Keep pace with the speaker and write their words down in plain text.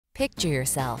Picture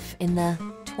yourself in the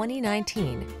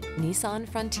 2019 Nissan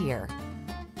Frontier.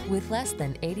 With less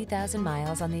than 80,000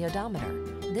 miles on the odometer,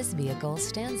 this vehicle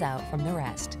stands out from the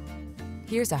rest.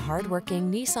 Here's a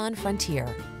hard-working Nissan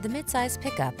Frontier, the midsize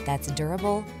pickup that's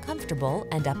durable, comfortable,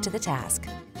 and up to the task.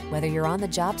 Whether you're on the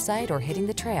job site or hitting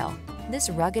the trail,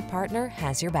 this rugged partner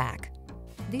has your back.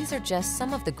 These are just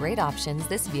some of the great options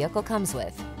this vehicle comes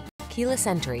with: keyless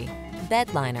entry,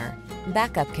 bedliner,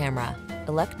 backup camera,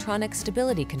 electronic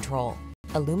stability control,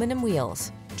 aluminum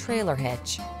wheels, trailer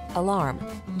hitch, alarm,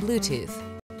 Bluetooth,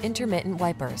 intermittent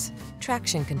wipers,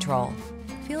 traction control.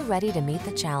 Feel ready to meet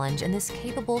the challenge in this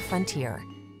capable Frontier.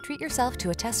 Treat yourself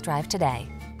to a test drive today.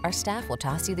 Our staff will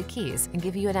toss you the keys and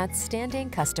give you an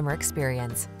outstanding customer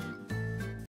experience.